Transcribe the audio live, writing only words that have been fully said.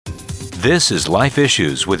This is Life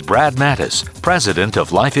Issues with Brad Mattis, president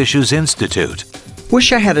of Life Issues Institute.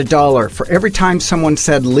 Wish I had $1 for every time someone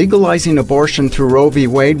said legalizing abortion through Roe v.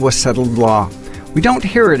 Wade was settled law. We don't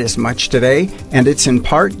hear it as much today, and it's in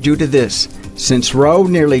part due to this. Since Roe,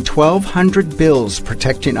 nearly 1,200 bills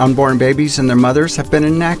protecting unborn babies and their mothers have been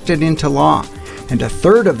enacted into law, and a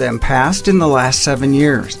third of them passed in the last 7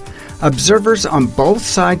 years. Observers on both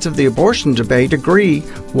sides of the abortion debate agree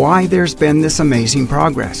why there's been this amazing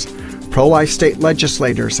progress. Pro-life state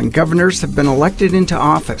legislators and governors have been elected into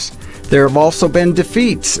office. There have also been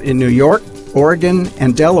defeats in New York, Oregon,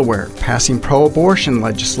 and Delaware, passing pro-abortion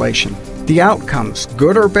legislation. The outcomes,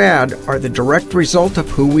 good or bad, are the direct result of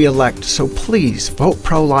who we elect, so please vote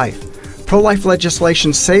pro-life. Pro-life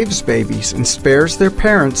legislation saves babies and spares their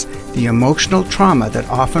parents the emotional trauma that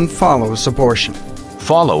often follows abortion.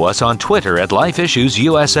 Follow us on Twitter at Life Issues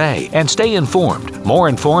USA and stay informed, more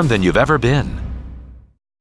informed than you've ever been.